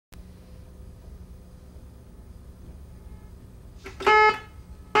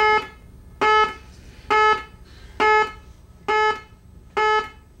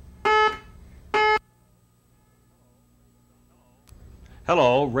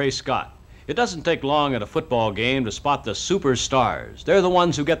Hello, Ray Scott. It doesn't take long at a football game to spot the superstars. They're the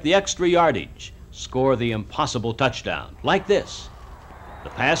ones who get the extra yardage, score the impossible touchdown, like this. The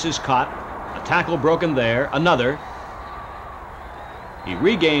pass is caught, a tackle broken there, another. He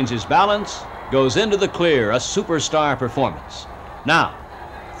regains his balance, goes into the clear, a superstar performance. Now,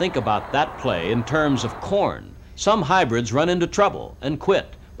 think about that play in terms of corn. Some hybrids run into trouble and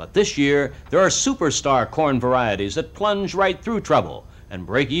quit, but this year there are superstar corn varieties that plunge right through trouble and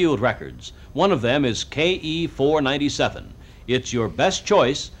break yield records. One of them is KE497. It's your best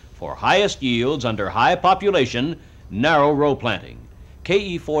choice for highest yields under high population, narrow row planting.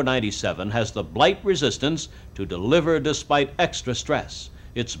 KE497 has the blight resistance to deliver despite extra stress.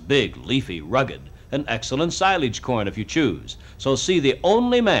 It's big, leafy, rugged, an excellent silage corn if you choose. So see the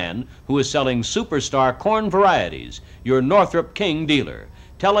only man who is selling superstar corn varieties, your Northrup King dealer.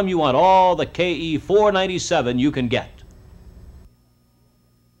 Tell him you want all the KE497 you can get.